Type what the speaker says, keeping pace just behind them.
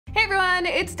Hey everyone,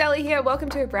 it's Deli here. Welcome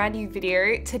to a brand new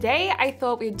video. Today I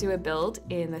thought we'd do a build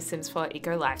in The Sims 4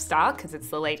 Eco Lifestyle because it's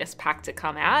the latest pack to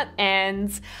come out,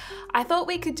 and I thought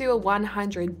we could do a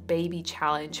 100 baby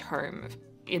challenge home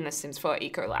in The Sims 4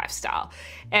 Eco Lifestyle.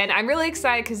 And I'm really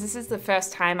excited because this is the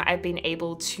first time I've been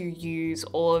able to use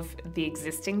all of the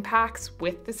existing packs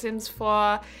with The Sims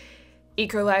 4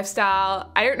 Eco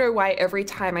Lifestyle. I don't know why every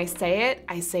time I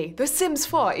say The Sims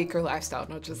 4 Eco Lifestyle,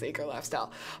 not just Eco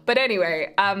Lifestyle. But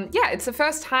anyway, yeah, it's the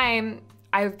first time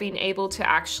I've been able to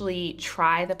actually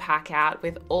try the pack out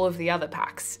with all of the other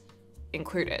packs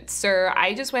included. So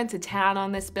I just went to town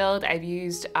on this build. I've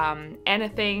used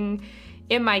anything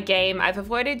in my game. I've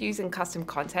avoided using custom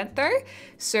content though.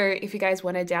 So if you guys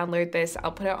want to download this,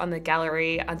 I'll put it on the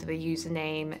gallery under the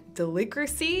username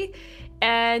Deligracy.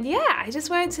 And yeah, I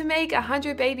just wanted to make a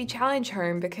 100 baby challenge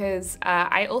home because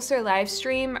I also live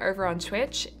stream over on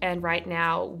Twitch, and right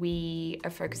now we are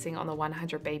focusing on the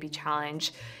 100 baby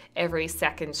challenge every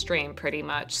second stream pretty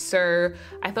much. So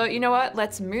I thought, you know what,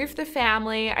 let's move the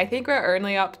family. I think we're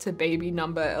only up to baby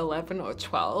number 11 or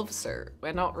 12, so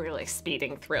we're not really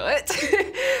speeding through it.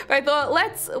 But I thought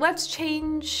let's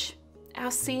change our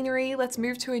scenery, let's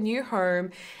move to a new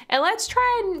home, and let's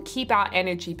try and keep our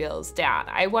energy bills down.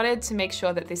 I wanted to make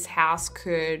sure that this house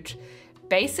could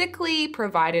basically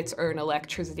provide its own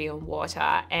electricity and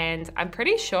water, and I'm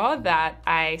pretty sure that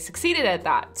I succeeded at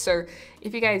that. So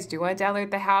if you guys do want to download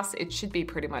the house, it should be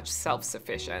pretty much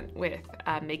self-sufficient with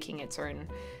making its own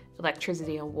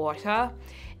electricity and water.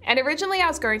 And originally I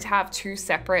was going to have two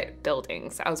separate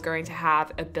buildings. I was going to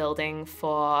have a building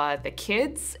for the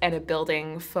kids and a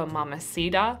building for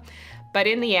Mamacita. But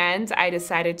in the end, I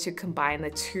decided to combine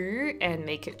the two and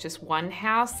make it just one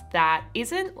house that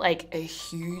isn't like a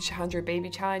huge 100 baby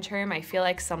challenge home. I feel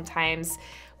like sometimes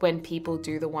when people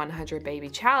do the 100 baby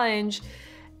challenge,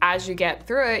 as you get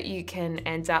through it, you can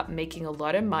end up making a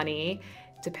lot of money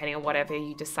depending on whatever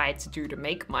you decide to do to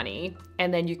make money,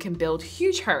 and then you can build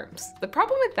huge homes. The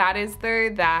problem with that is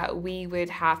though that we would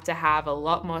have to have a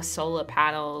lot more solar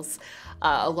panels,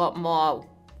 a lot more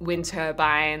wind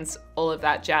turbines, all of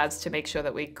that jazz to make sure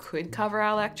that we could cover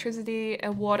our electricity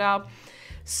and water.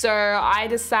 So I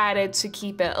decided to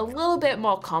keep it a little bit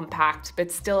more compact,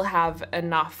 but still have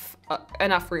enough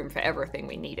room for everything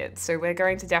we needed. So we're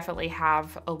going to definitely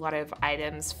have a lot of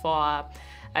items for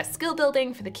a skill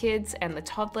building for the kids and the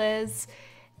toddlers.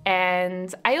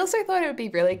 And I also thought it would be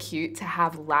really cute to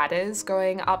have ladders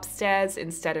going upstairs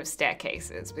instead of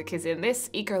staircases, because in this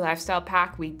Eco Lifestyle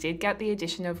pack, we did get the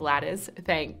addition of ladders.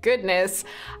 Thank goodness.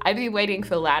 I've been waiting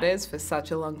for ladders for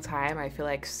such a long time. I feel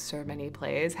like so many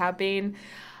players have been.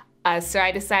 So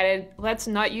I decided, let's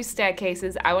not use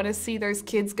staircases. I want to see those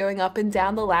kids going up and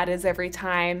down the ladders every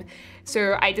time.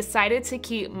 So I decided to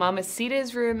keep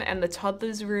Mamacita's room and the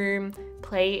toddler's room,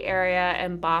 play area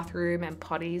and bathroom and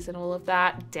potties and all of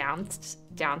that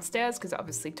downstairs, because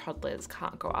obviously toddlers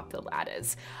can't go up the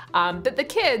ladders. But the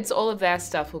kids, all of their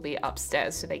stuff will be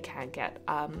upstairs so they can get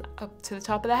up to the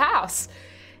top of the house.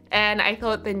 And I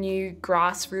thought the new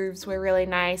grass roofs were really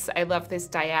nice. I love this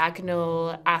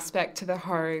diagonal aspect to the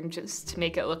home just to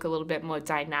make it look a little bit more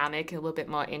dynamic, a little bit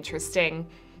more interesting.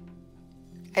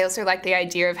 I also like the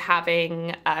idea of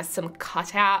having some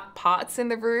cutout parts in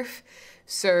the roof.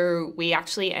 So we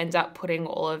actually end up putting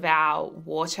all of our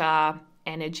water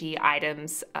energy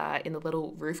items in the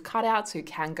little roof cutout so you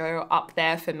can go up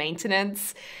there for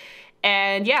maintenance.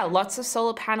 And yeah, lots of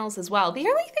solar panels as well. The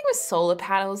only thing with solar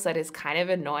panels that is kind of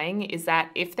annoying is that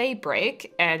if they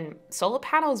break, and solar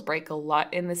panels break a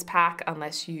lot in this pack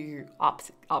unless you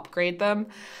upgrade them,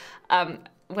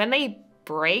 when they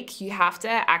break, you have to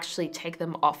actually take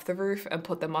them off the roof and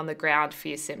put them on the ground for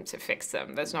your sim to fix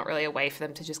them. There's not really a way for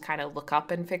them to just kind of look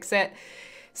up and fix it.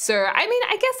 So, I mean,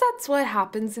 I guess that's what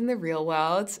happens in the real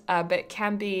world, but it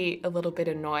can be a little bit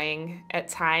annoying at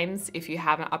times if you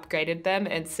haven't upgraded them.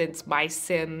 And since my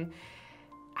sim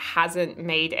hasn't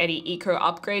made any eco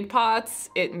upgrade parts,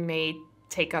 it may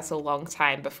take us a long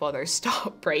time before those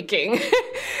stop breaking.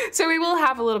 So we will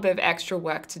have a little bit of extra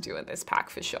work to do in this pack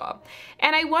for sure.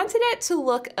 And I wanted it to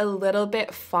look a little bit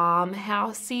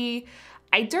farmhousey.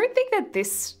 I don't think that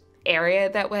this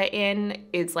area that we're in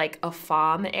is like a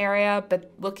farm area,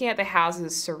 but looking at the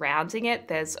houses surrounding it,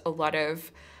 there's a lot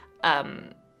of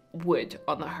wood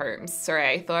on the homes. So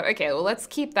I thought, okay, well, let's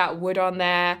keep that wood on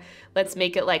there. Let's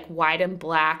make it like white and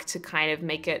black to kind of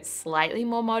make it slightly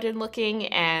more modern looking,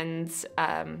 and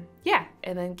yeah,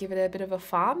 and then give it a bit of a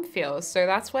farm feel. So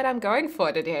that's what I'm going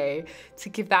for today, to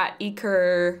give that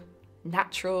eco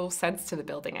natural sense to the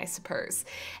building, I suppose.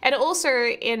 And also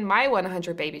in my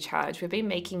 100 baby challenge, we've been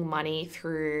making money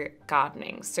through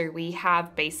gardening. So we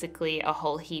have basically a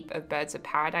whole heap of birds of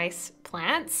paradise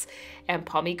plants and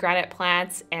pomegranate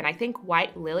plants, and I think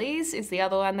white lilies is the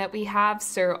other one that we have.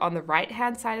 So on the right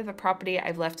hand side of the property,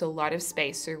 I've left a lot of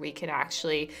space so we can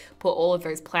actually put all of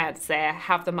those plants there,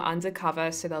 have them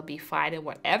undercover so they'll be fine in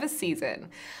whatever season.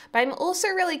 But I'm also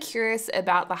really curious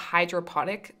about the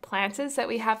hydroponic planters that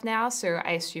we have now. So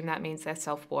I assume that means they're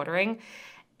self-watering.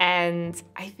 And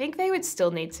I think they would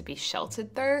still need to be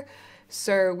sheltered though.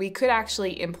 So we could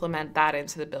actually implement that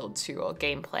into the build too, or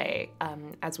gameplay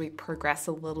as we progress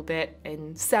a little bit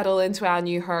and settle into our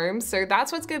new home. So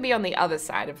that's what's gonna be on the other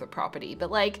side of the property. But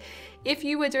like, if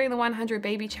you were doing the 100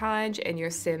 baby challenge and your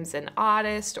Sim's an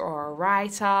artist or a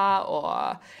writer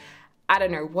or I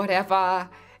don't know, whatever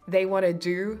they wanna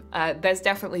do, there's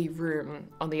definitely room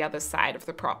on the other side of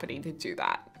the property to do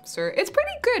that. So it's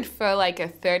pretty good for like a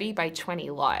 30 by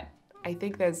 20 lot. I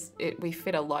think we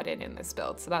fit a lot in this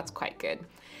build, so that's quite good.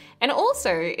 And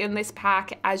also in this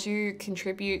pack, as you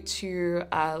contribute to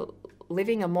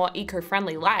living a more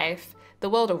eco-friendly life, the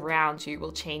world around you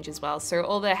will change as well. So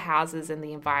all the houses and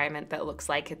the environment that looks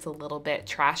like it's a little bit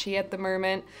trashy at the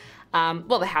moment,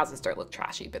 well, the houses don't look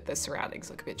trashy, but the surroundings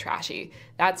look a bit trashy.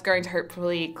 That's going to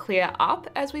hopefully clear up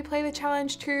as we play the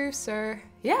challenge too. So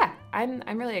yeah,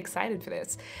 I'm really excited for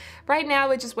this. Right now,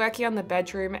 we're just working on the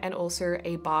bedroom and also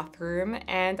a bathroom.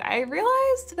 And I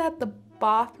realized that the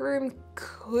bathroom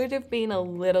could have been a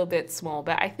little bit small,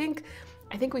 but I think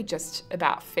we just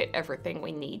about fit everything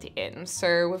we need in.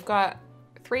 So we've got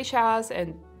 3 showers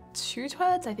and 2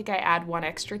 toilets. I think I add 1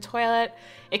 extra toilet.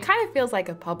 It kind of feels like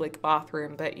a public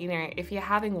bathroom, but you know, if you're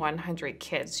having 100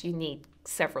 kids, you need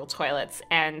several toilets,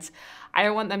 and I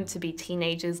don't want them to be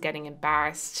teenagers getting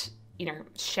embarrassed, you know,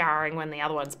 showering when the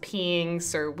other one's peeing.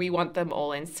 So we want them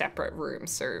all in separate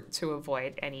rooms, so to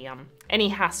avoid any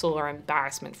hassle or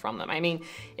embarrassment from them. I mean,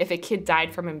 if a kid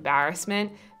died from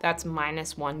embarrassment, that's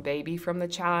 -1 baby from the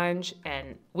challenge,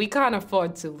 and we can't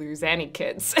afford to lose any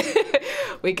kids.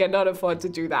 We cannot afford to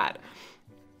do that.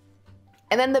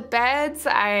 And then the beds,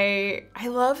 I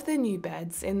love the new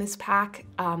beds in this pack,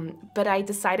 but I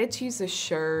decided to use the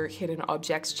show hidden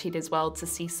objects cheat as well to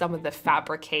see some of the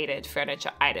fabricated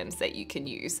furniture items that you can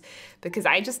use, because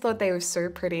I just thought they were so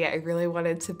pretty. I really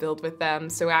wanted to build with them.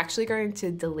 So we're actually going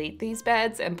to delete these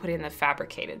beds and put in the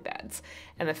fabricated beds.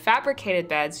 And the fabricated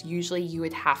beds, usually you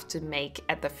would have to make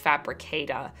at the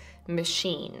fabricator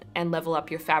machine and level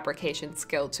up your fabrication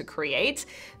skill to create.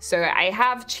 So I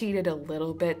have cheated a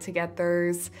little bit to get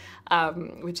those,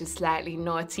 which is slightly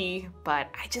naughty, but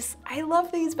I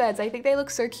love these beds. I think they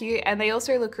look so cute, and they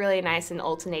also look really nice in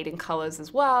alternating colors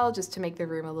as well, just to make the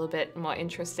room a little bit more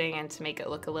interesting and to make it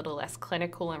look a little less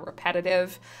clinical and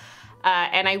repetitive.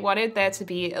 And I wanted there to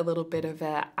be a little bit of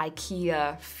a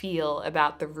IKEA feel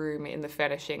about the room in the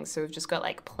furnishings. So we've just got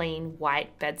like plain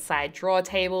white bedside drawer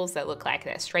tables that look like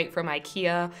they're straight from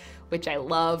IKEA, which I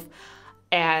love.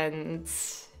 And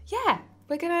yeah,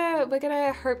 we're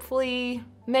gonna hopefully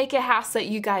make a house that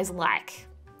you guys like.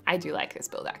 I do like this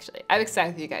build actually. I'm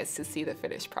excited for you guys to see the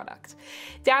finished product.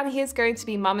 Down here is going to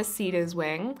be Mamacita's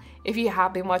wing. If you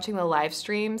have been watching the live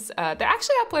streams, they're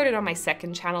actually uploaded on my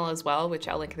second channel as well, which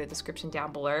I'll link in the description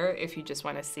down below if you just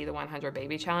want to see the 100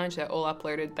 baby challenge. They're all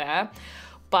uploaded there.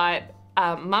 But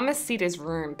Mamacita's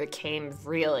room became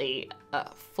really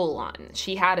full on.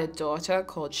 She had a daughter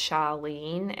called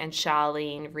Charlene, and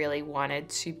Charlene really wanted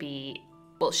to be,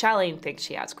 well, Charlene thinks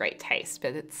she has great taste,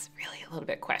 but it's really a little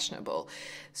bit questionable.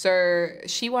 So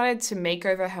she wanted to make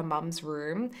over her mum's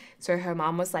room. So her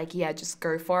mum was like, yeah, just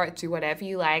go for it, do whatever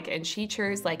you like. And she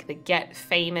chose like the Get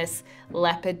Famous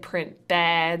leopard print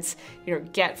beds, you know,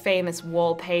 Get Famous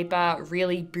wallpaper,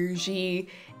 really bougie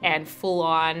and full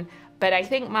on. But I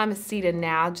think Mamacita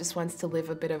now just wants to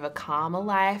live a bit of a calmer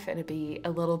life and to be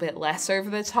a little bit less over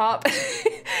the top.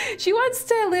 She wants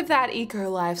to live that eco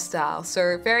lifestyle,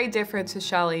 so very different to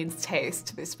Charlene's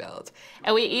taste, this build.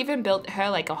 And we even built her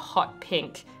like a hot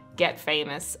pink Get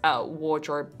Famous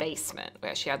wardrobe basement,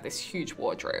 where she had this huge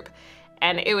wardrobe.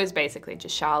 And it was basically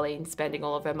just Charlene spending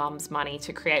all of her mum's money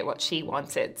to create what she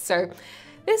wanted. So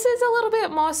this is a little bit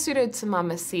more suited to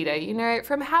Mamacita. You know,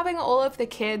 from having all of the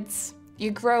kids, you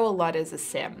grow a lot as a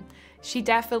sim. She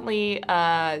definitely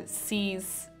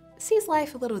sees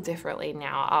life a little differently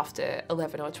now after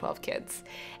 11 or 12 kids.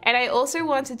 And I also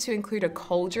wanted to include a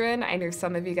cauldron. I know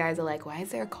some of you guys are like, why is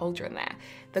there a cauldron there?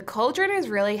 The cauldron is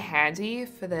really handy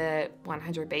for the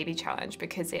 100 baby challenge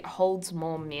because it holds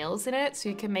more meals in it. So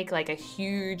you can make like a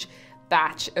huge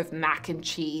batch of mac and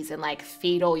cheese and like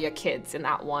feed all your kids in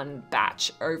that one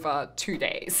batch over 2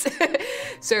 days.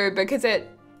 So because it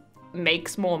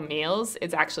makes more meals,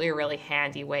 it's actually a really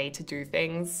handy way to do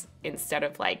things instead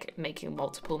of like making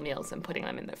multiple meals and putting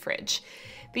them in the fridge.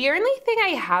 The only thing I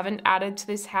haven't added to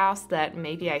this house that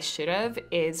maybe I should have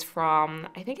is from,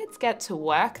 I think it's Get to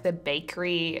Work, the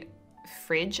bakery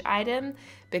fridge item,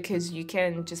 because you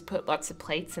can just put lots of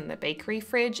plates in the bakery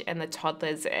fridge and the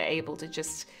toddlers are able to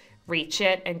just reach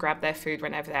it and grab their food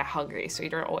whenever they're hungry, so you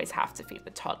don't always have to feed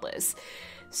the toddlers.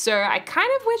 So I kind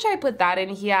of wish I put that in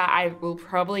here. I will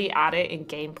probably add it in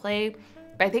gameplay,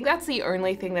 but I think that's the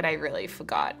only thing that I really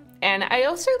forgot. And I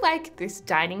also like this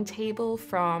dining table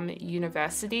from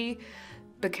university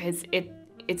because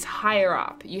it's higher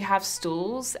up. You have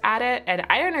stools at it, and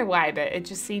I don't know why, but it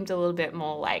just seemed a little bit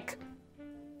more like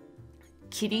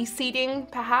kiddie seating,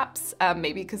 perhaps.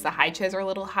 Maybe because the high chairs are a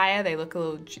little higher, they look a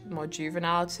little more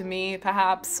juvenile to me,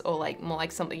 perhaps, or like more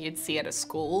like something you'd see at a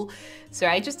school. So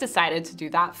I just decided to do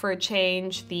that for a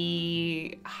change.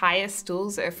 The highest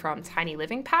stools are from Tiny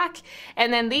Living Pack,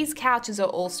 and then these couches are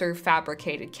also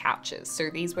fabricated couches. So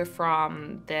these were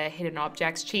from the Hidden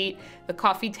Objects cheat. The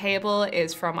coffee table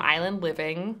is from Island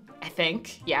Living, I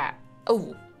think. Yeah.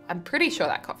 Oh, I'm pretty sure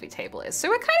that coffee table is. So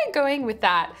we're kind of going with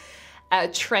that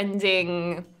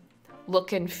trending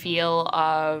look and feel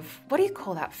of, what do you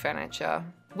call that furniture?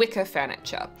 Wicker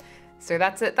furniture. So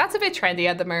that's a bit trendy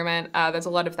at the moment. There's a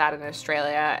lot of that in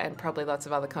Australia and probably lots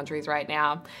of other countries right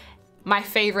now. My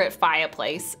favorite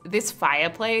fireplace. This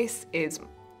fireplace is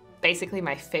basically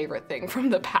my favorite thing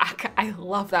from the pack. I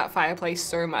love that fireplace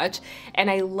so much. And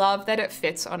I love that it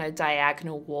fits on a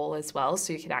diagonal wall as well.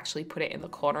 So you can actually put it in the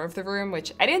corner of the room,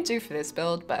 which I didn't do for this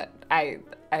build, but I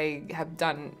have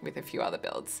done with a few other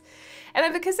builds. And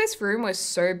then because this room was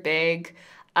so big,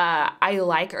 I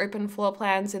like open floor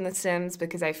plans in The Sims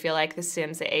because I feel like The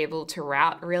Sims are able to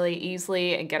route really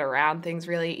easily and get around things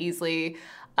really easily,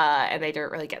 and they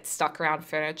don't really get stuck around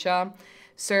furniture.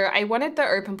 So I wanted the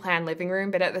open plan living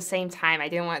room, but at the same time, I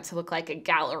didn't want it to look like a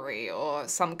gallery or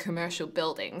some commercial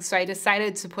building. So I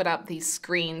decided to put up these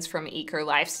screens from Eco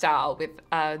Lifestyle with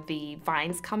the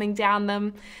vines coming down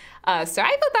them. So I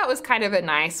thought that was kind of a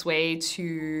nice way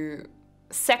to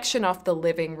section off the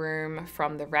living room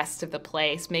from the rest of the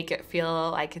place, make it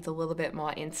feel like it's a little bit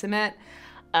more intimate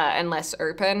and less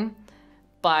open.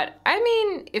 But I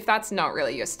mean, if that's not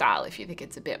really your style, if you think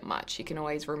it's a bit much, you can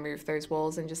always remove those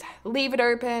walls and just leave it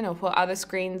open or put other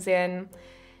screens in.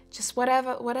 Just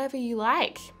whatever you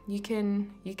like. You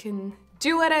can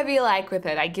do whatever you like with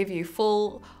it. I give you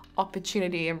full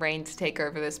opportunity and reign to take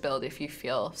over this build if you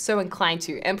feel so inclined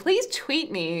to. And please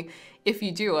tweet me if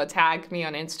you do, or tag me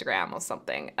on Instagram or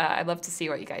something. I'd love to see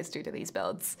what you guys do to these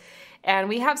builds. And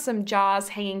we have some jars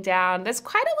hanging down. There's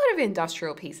quite a lot of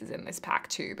industrial pieces in this pack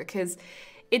too, because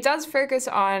it does focus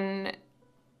on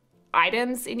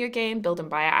items in your game, build and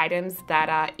buy items that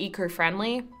are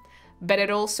eco-friendly, but it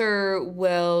also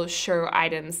will show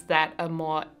items that are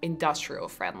more industrial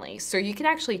friendly. So you can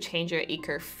actually change your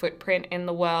eco footprint in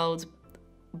the world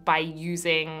by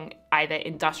using either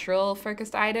industrial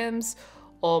focused items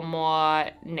or more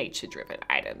nature driven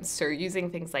items. So using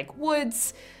things like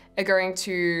woods are going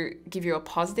to give you a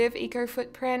positive eco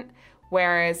footprint,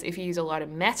 whereas if you use a lot of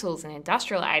metals and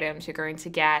industrial items, you're going to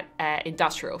get an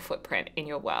industrial footprint in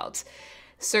your world.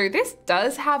 So this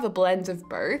does have a blend of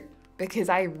both, because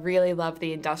I really love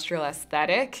the industrial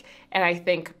aesthetic, and I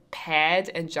think paired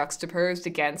and juxtaposed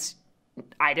against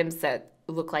items that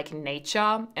look like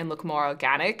nature and look more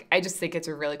organic, I just think it's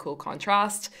a really cool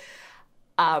contrast.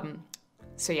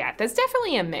 So yeah, there's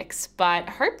definitely a mix, but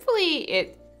hopefully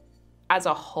it as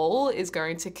a whole is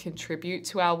going to contribute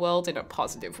to our world in a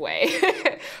positive way,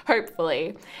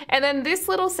 hopefully. And then this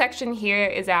little section here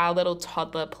is our little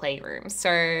toddler playroom.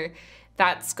 So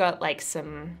that's got like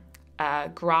some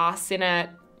grass in it,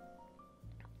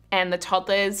 and the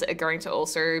toddlers are going to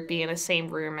also be in the same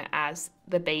room as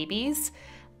the babies.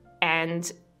 And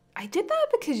I did that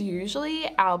because usually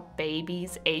our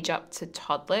babies age up to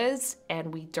toddlers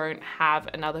and we don't have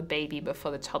another baby before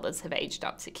the toddlers have aged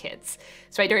up to kids.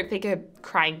 So I don't think a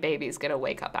crying baby is gonna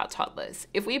wake up our toddlers.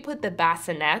 If we put the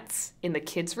bassinets in the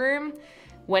kids' room,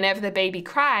 whenever the baby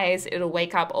cries, it'll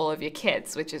wake up all of your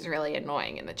kids, which is really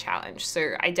annoying in the challenge.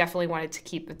 So I definitely wanted to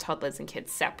keep the toddlers and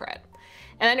kids separate.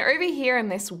 And then over here in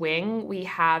this wing, we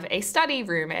have a study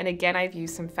room. And again, I've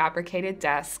used some fabricated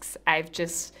desks. I've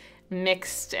just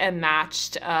mixed and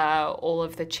matched all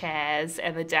of the chairs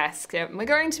and the desk. And we're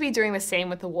going to be doing the same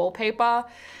with the wallpaper.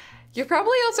 You're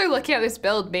probably also looking at this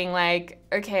build being like,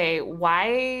 okay,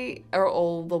 why are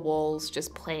all the walls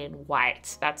just plain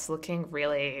white? That's looking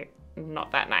really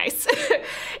not that nice.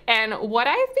 And what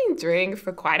I've been doing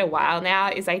for quite a while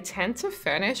now is I tend to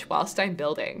furnish whilst I'm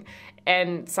building.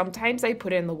 And sometimes I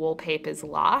put in the wallpapers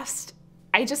last.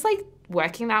 I just like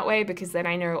working that way because then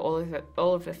I know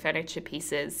all of the furniture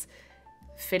pieces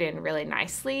fit in really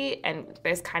nicely and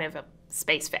there's kind of a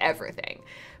space for everything.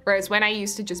 Whereas when I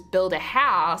used to just build a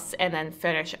house and then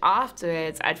furnish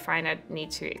afterwards, I'd find I'd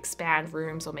need to expand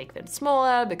rooms or make them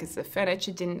smaller because the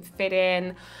furniture didn't fit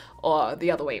in, or the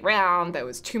other way around, there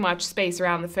was too much space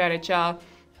around the furniture.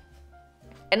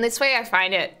 And this way I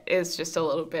find it is just a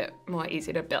little bit more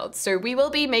easy to build. So we will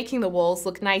be making the walls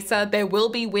look nicer. There will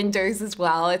be windows as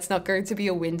well. It's not going to be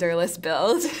a windowless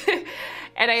build.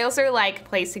 And I also like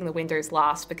placing the windows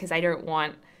last because I don't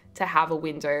want to have a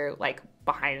window like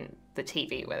behind the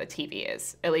TV where the TV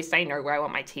is. At least I know where I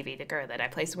want my TV to go, then I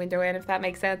place a window in, if that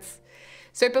makes sense.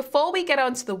 So before we get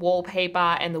onto the wallpaper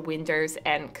and the windows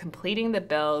and completing the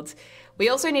build, we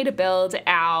also need to build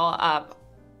our,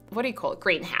 what do you call it,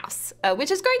 greenhouse,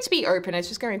 which is going to be open. It's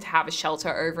just going to have a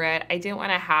shelter over it. I didn't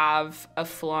want to have a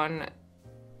full-on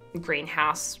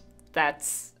greenhouse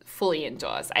that's fully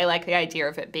indoors. I like the idea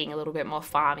of it being a little bit more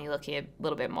farmy looking, a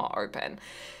little bit more open.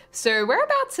 So we're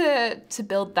about to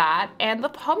build that, and the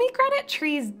pomegranate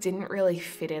trees didn't really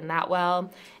fit in that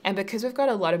well. And because we've got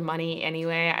a lot of money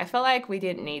anyway, I felt like we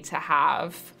didn't need to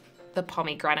have the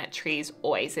pomegranate trees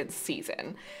always in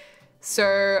season.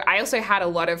 So I also had a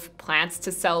lot of plants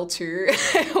to sell too,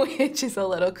 which is a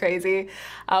little crazy.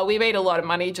 We made a lot of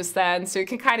money just then, so you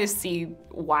can kind of see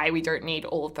why we don't need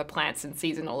all of the plants in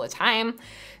season all the time.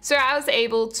 So I was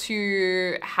able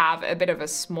to have a bit of a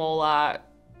smaller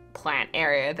plant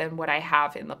area than what I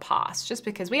have in the past, just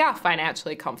because we are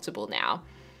financially comfortable now.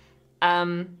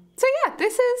 So yeah,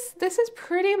 this is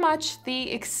pretty much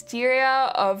the exterior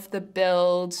of the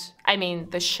build. I mean,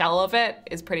 the shell of it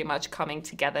is pretty much coming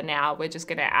together now. We're just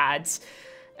gonna add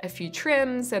a few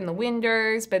trims and the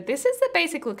windows, but this is the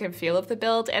basic look and feel of the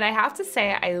build. And I have to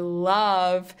say, I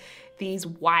love these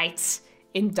white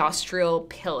industrial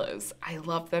pillars. I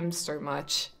love them so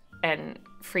much, and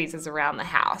friezes around the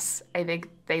house. I think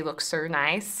they look so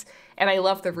nice. And I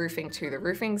love the roofing too. The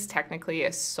roofing's technically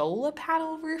a solar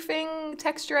panel roofing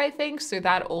texture, I think. So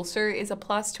that also is a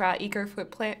plus to our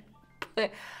eco-footprint,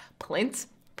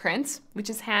 which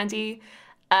is handy.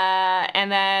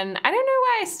 And then I don't know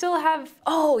why I still have,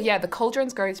 oh yeah, the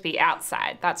cauldron's going to be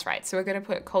outside. That's right. So we're going to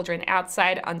put cauldron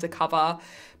outside undercover.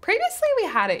 Previously we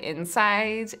had it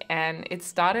inside and it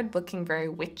started looking very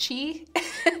witchy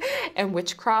and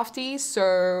witchcrafty.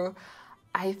 So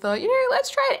I thought, you know, let's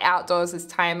try it outdoors this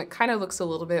time. It kind of looks a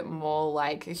little bit more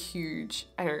like a huge,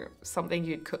 I don't know, something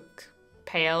you'd cook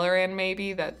paella in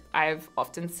maybe that I've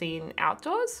often seen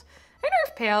outdoors. I don't know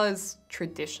if paella is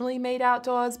traditionally made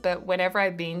outdoors, but whenever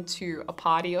I've been to a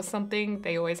party or something,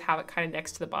 they always have it kind of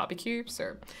next to the barbecue. So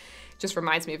it just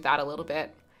reminds me of that a little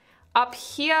bit. Up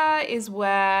here is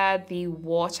where the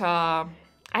water, I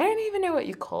don't even know what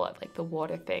you call it, like the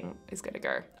water thing is gonna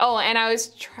go. Oh, and I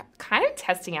was kind of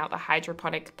testing out the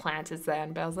hydroponic planters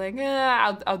then, but I was like,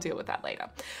 I'll deal with that later.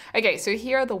 Okay, so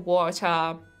here are the water.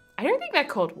 I don't think they're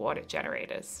called water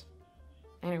generators.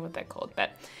 I don't know what they're called,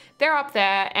 but they're up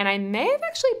there, and I may have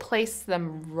actually placed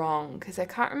them wrong because I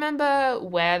can't remember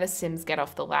where the Sims get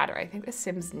off the ladder. I think the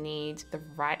Sims need the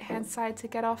right-hand side to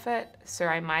get off it, so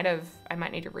I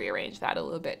might need to rearrange that a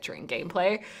little bit during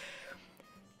gameplay.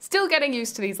 Still getting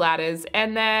used to these ladders,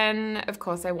 and then of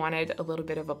course I wanted a little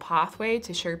bit of a pathway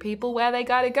to show people where they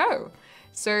gotta go.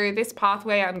 So this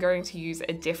pathway, I'm going to use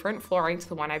a different flooring to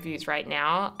the one I've used right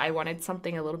now. I wanted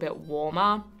something a little bit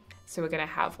warmer. So we're gonna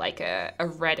have like a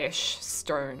reddish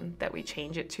stone that we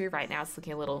change it to. Right now it's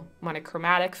looking a little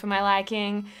monochromatic for my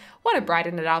liking. Want to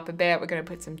brighten it up a bit. We're gonna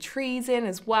put some trees in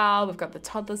as well. We've got the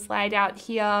toddler slide out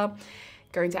here.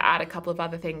 Going to add a couple of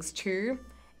other things too.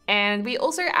 And we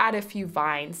also add a few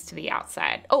vines to the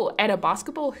outside. Oh, and a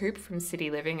basketball hoop from City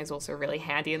Living is also really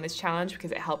handy in this challenge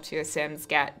because it helps your Sims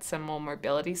get some more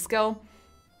mobility skill,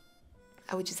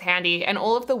 which is handy. And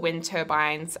all of the wind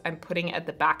turbines I'm putting at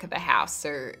the back of the house,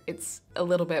 so it's a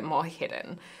little bit more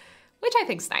hidden, which I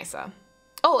think is nicer.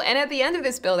 Oh, and at the end of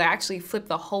this build, I actually flipped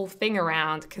the whole thing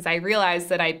around because I realized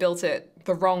that I built it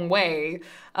the wrong way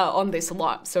on this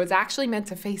lot. So it's actually meant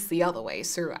to face the other way.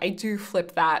 So I do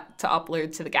flip that to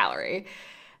upload to the gallery.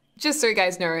 Just so you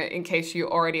guys know, in case you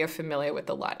already are familiar with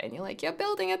the lot and you're like, you're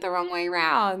building it the wrong way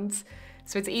around.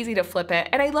 So it's easy to flip it.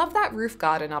 And I love that roof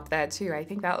garden up there too. I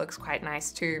think that looks quite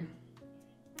nice too.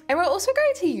 And we're also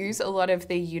going to use a lot of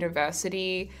the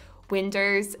university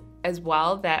windows as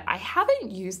well that I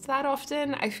haven't used that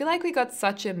often. I feel like we got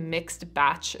such a mixed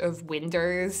batch of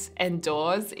windows and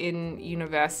doors in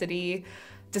university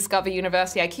Discover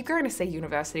University. I keep going to say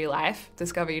University Life,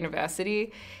 Discover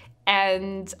University.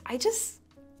 And I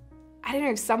don't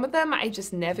know, some of them I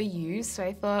just never use, so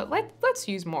I thought let's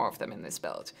use more of them in this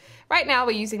build. Right now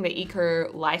we're using the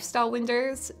Eco Lifestyle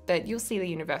windows, but you'll see the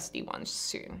University ones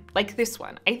soon. Like this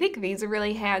one. I think these are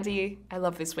really handy. I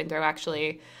love this window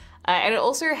actually. And it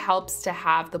also helps to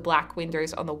have the black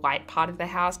windows on the white part of the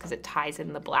house because it ties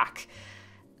in the black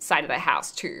side of the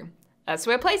house too. So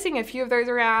we're placing a few of those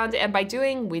around, and by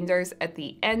doing windows at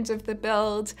the end of the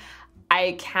build,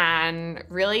 I can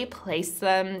really place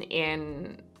them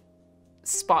in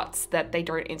spots that they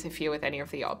don't interfere with any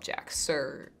of the objects.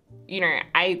 So, you know,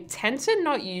 I tend to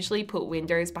not usually put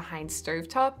windows behind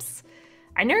stovetops.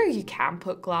 I know you can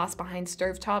put glass behind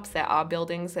stovetops. There are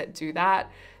buildings that do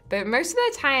that. But most of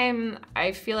the time,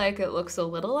 I feel like it looks a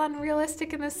little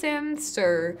unrealistic in The Sims.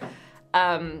 So,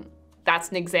 that's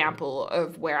an example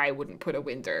of where I wouldn't put a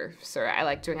window. So I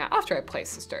like doing it after I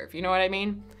place the stove, you know what I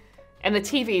mean? And the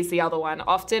TV is the other one.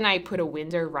 Often I put a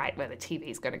window right where the TV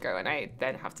is gonna go and I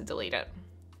then have to delete it.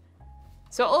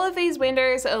 So all of these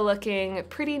windows are looking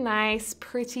pretty nice,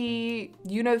 pretty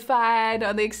unified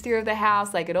on the exterior of the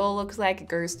house. Like it all looks like it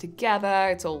goes together.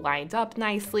 It's all lined up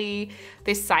nicely.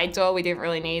 This side door we didn't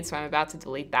really need, so I'm about to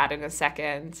delete that in a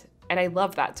second. And I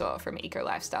love that door from Eco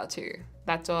Lifestyle too.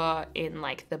 That door in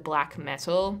like the black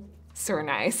metal, so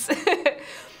nice. So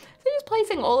just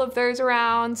placing all of those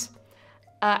around.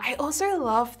 I also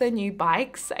love the new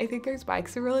bikes. I think those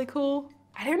bikes are really cool.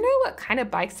 I don't know what kind of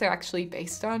bikes they're actually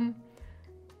based on.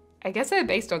 I guess they're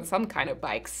based on some kind of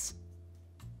bikes.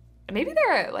 Maybe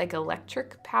they're like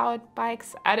electric powered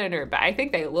bikes. I don't know, but I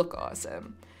think they look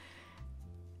awesome.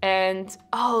 And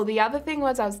oh, the other thing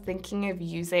was I was thinking of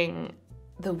using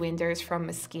the windows from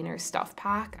Moschino's stuff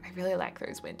pack. I really like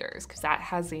those windows because that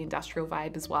has the industrial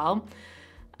vibe as well.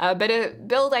 But a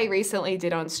build I recently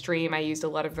did on stream, I used a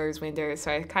lot of those windows,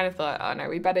 so I kind of thought, oh no,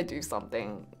 we better do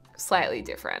something slightly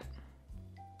different.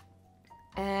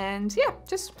 And yeah,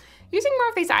 just using more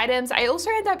of these items. I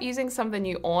also end up using some of the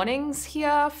new awnings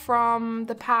here from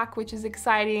the pack, which is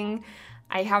exciting.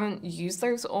 I haven't used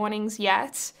those awnings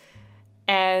yet.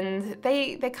 And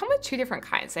they come with two different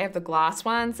kinds. They have the glass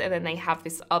ones, and then they have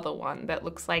this other one that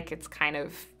looks like it's kind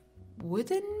of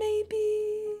wooden,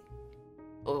 maybe?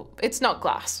 Oh, it's not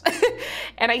glass.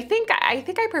 And I think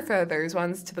I prefer those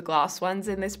ones to the glass ones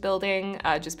in this building,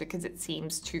 just because it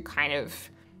seems to kind of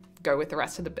go with the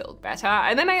rest of the build better.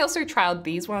 And then I also trialed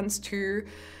these ones too.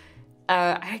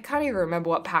 I can't even remember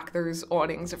what pack those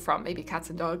awnings are from, maybe Cats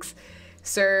and Dogs.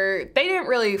 So they didn't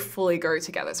really fully go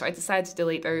together, so I decided to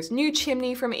delete those. New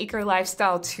chimney from Eco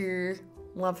Lifestyle 2.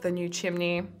 Love the new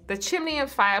chimney. The chimney and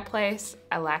fireplace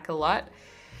I like a lot.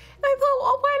 And I thought,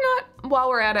 well, why not, while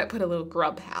we're at it, put a little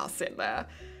grub house in there.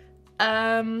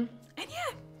 And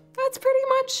yeah, that's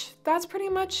pretty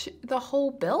much the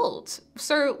whole build.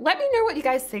 So let me know what you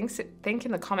guys think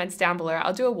in the comments down below.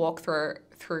 I'll do a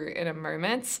walkthrough in a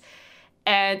moment.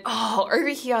 And oh, over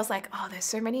here I was like, oh, there's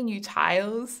so many new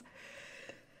tiles.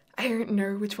 I don't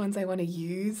know which ones I want to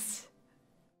use.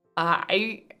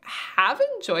 I have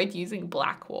enjoyed using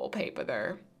black wallpaper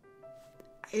though.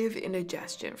 I have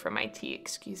indigestion from my tea,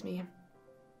 excuse me.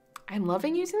 I'm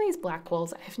loving using these black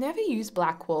walls. I've never used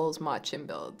black walls much in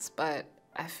builds, but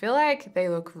I feel like they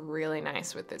look really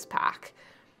nice with this pack.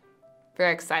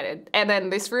 Very excited. And then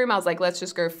this room, I was like, let's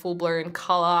just go full blown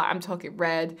color. I'm talking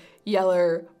red,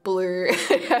 yellow, blue,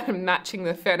 matching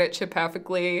the furniture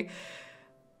perfectly.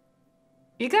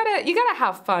 You gotta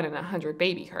have fun in a 100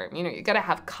 baby home, you know, you gotta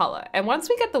have color. And once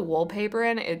we get the wallpaper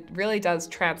in, it really does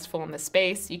transform the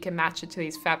space. You can match it to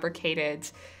these fabricated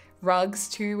rugs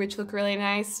too, which look really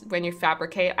nice. When you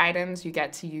fabricate items, you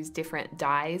get to use different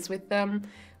dyes with them.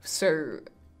 So,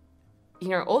 you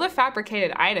know, all the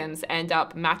fabricated items end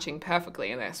up matching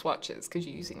perfectly in their swatches because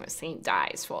you're using the same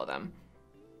dyes for them.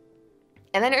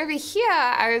 And then over here,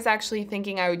 I was actually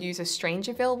thinking I would use a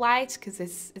Strangerville light because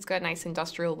it's got a nice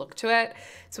industrial look to it.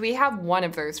 So we have one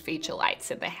of those feature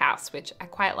lights in the house, which I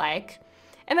quite like.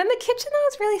 And then the kitchen I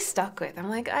was really stuck with. I'm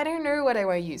like, I don't know what I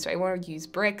want to use. Do I want to use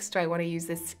bricks? Do I want to use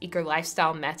this Eco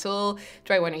Lifestyle metal?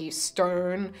 Do I want to use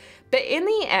stone? But in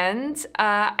the end,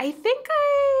 I think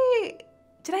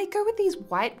did I go with these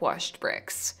whitewashed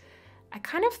bricks? I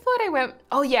kind of thought I went,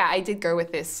 oh yeah, I did go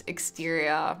with this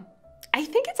exterior. I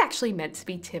think it's actually meant to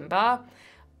be timber,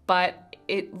 but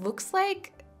it looks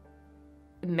like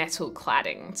metal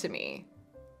cladding to me.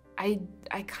 I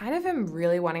kind of am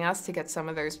really wanting us to get some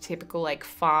of those typical like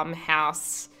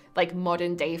farmhouse, like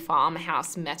modern day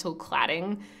farmhouse metal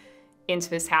cladding into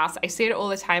this house. I see it all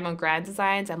the time on Grand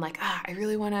Designs. I'm like, I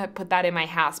really want to put that in my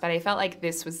house, but I felt like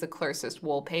this was the closest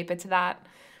wallpaper to that.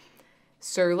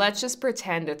 So let's just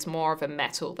pretend it's more of a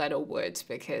metal than a wood,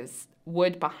 because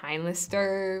wood behind the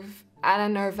stove, I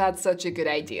don't know if that's such a good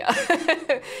idea.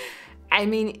 I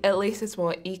mean, at least it's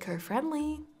more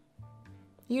eco-friendly,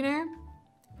 you know?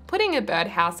 Putting a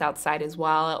birdhouse outside as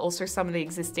well. Also some of the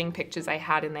existing pictures I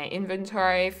had in their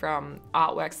inventory from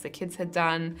artworks the kids had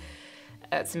done.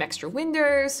 Some extra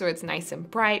windows, so it's nice and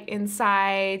bright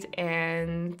inside.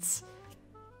 And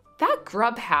that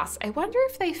grub house, I wonder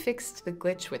if they fixed the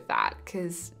glitch with that,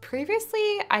 because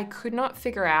previously I could not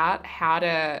figure out how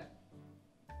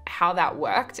that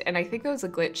worked, and I think there was a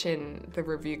glitch in the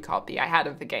review copy I had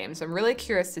of the game, so I'm really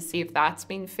curious to see if that's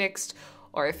been fixed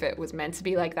or if it was meant to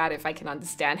be like that, if I can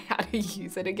understand how to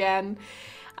use it again.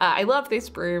 I love this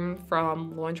broom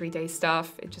from Laundry Day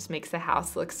stuff. It just makes the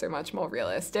house look so much more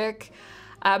realistic.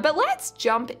 But let's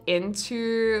jump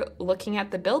into looking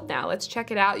at the build now. Let's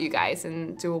check it out, you guys,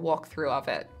 and do a walkthrough of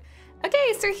it.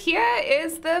 Okay, so here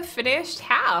is the finished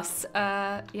house.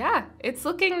 Yeah, it's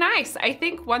looking nice. I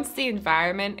think once the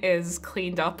environment is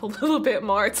cleaned up a little bit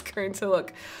more, it's going to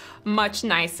look much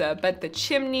nicer, but the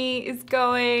chimney is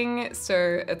going,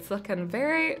 so it's looking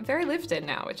very, very lived in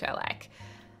now, which I like.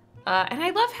 And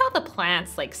I love how the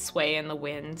plants like sway in the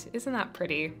wind. Isn't that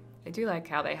pretty? I do like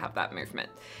how they have that movement.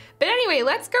 But anyway,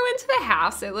 let's go into the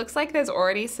house. It looks like there's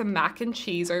already some mac and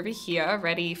cheese over here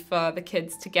ready for the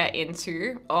kids to get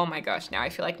into. Oh my gosh, now I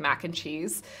feel like mac and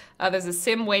cheese. There's a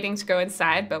sim waiting to go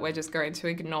inside, but we're just going to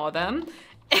ignore them.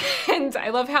 And I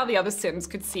love how the other Sims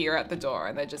could see her at the door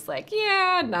and they're just like,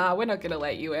 yeah, nah, we're not gonna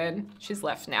let you in. She's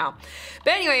left now.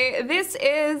 But anyway, this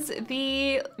is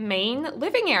the main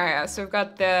living area. So we've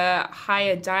got the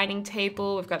higher dining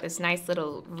table. We've got this nice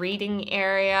little reading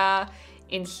area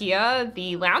in here.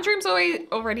 The lounge room's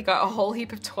already got a whole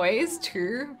heap of toys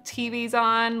too. TV's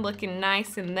on, looking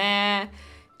nice in there.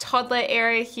 Toddler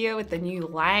area here with the new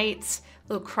lights.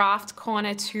 Little craft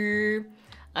corner too.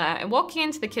 And walking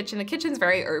into the kitchen's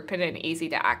very open and easy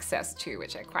to access too,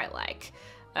 which I quite like.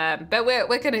 But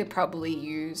we're gonna probably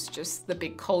use just the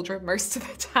big cauldron most of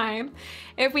the time.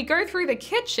 If we go through the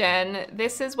kitchen,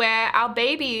 this is where our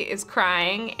baby is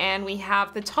crying, and we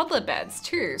have the toddler beds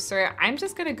too. So I'm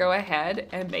just gonna go ahead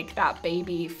and make that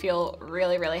baby feel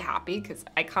really, really happy, because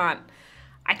I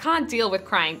can't deal with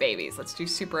crying babies. Let's do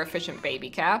super efficient baby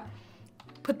care.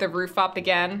 Put the roof up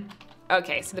again.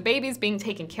 Okay, so the baby's being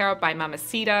taken care of by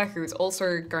Mamacita, who's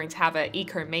also going to have an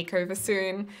eco makeover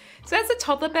soon. So that's the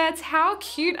toddler beds. How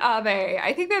cute are they?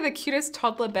 I think they're the cutest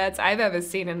toddler beds I've ever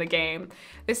seen in the game.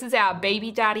 This is our baby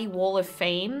daddy wall of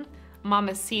fame.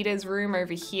 Mamacita's room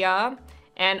over here.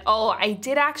 And oh, I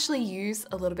did actually use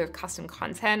a little bit of custom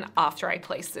content after I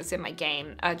placed this in my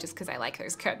game, just because I like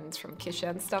those curtains from Kisha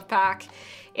and stuff pack.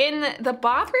 In the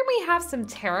bathroom, we have some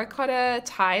terracotta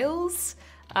tiles.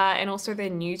 And also the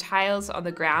new tiles on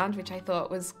the ground, which I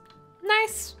thought was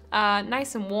nice,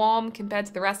 nice and warm compared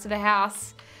to the rest of the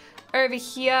house. Over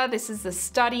here, this is the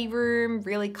study room,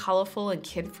 really colorful and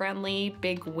kid-friendly,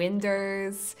 big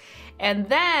windows. And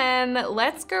then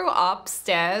let's go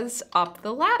upstairs, up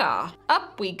the ladder.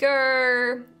 Up we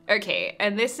go. Okay,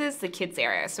 and this is the kids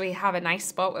area. So we have a nice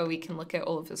spot where we can look at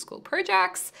all of the school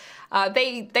projects.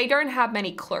 They don't have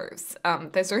many clothes.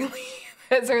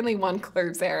 There's only one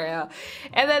clothes area.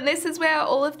 And then this is where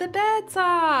all of the beds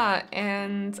are.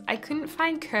 And I couldn't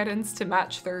find curtains to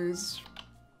match those,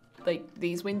 like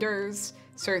these windows.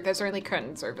 So there's only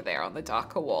curtains over there on the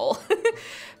darker wall.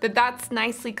 But that's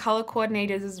nicely color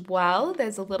coordinated as well.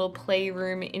 There's a little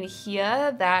playroom in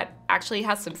here that actually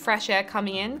has some fresh air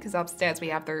coming in, because upstairs we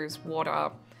have those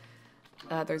water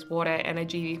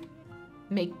energy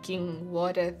making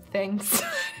water things.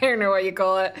 I don't know what you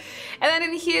call it. And then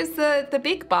in here's the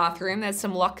big bathroom. There's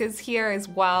some lockers here as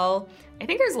well. I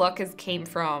think those lockers came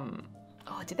from,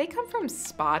 oh, did they come from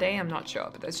Spa Day? I'm not sure,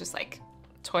 but there's just like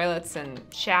toilets and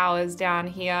showers down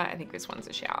here. I think this one's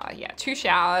a shower. Yeah, 2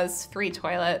 showers, 3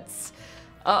 toilets.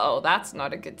 Uh-oh, that's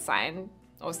not a good sign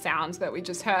or sound that we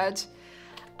just heard.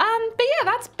 But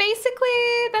yeah, that's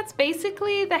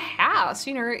basically the house.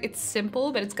 You know, it's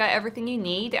simple, but it's got everything you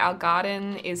need. Our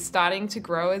garden is starting to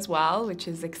grow as well, which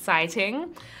is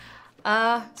exciting. So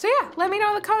yeah, let me know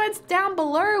in the comments down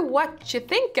below what you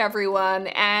think, everyone.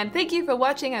 And thank you for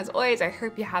watching. As always, I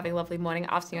hope you're having a lovely morning,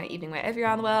 afternoon, or evening, wherever you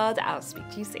are in the world. I'll speak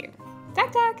to you soon.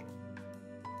 Tag tag.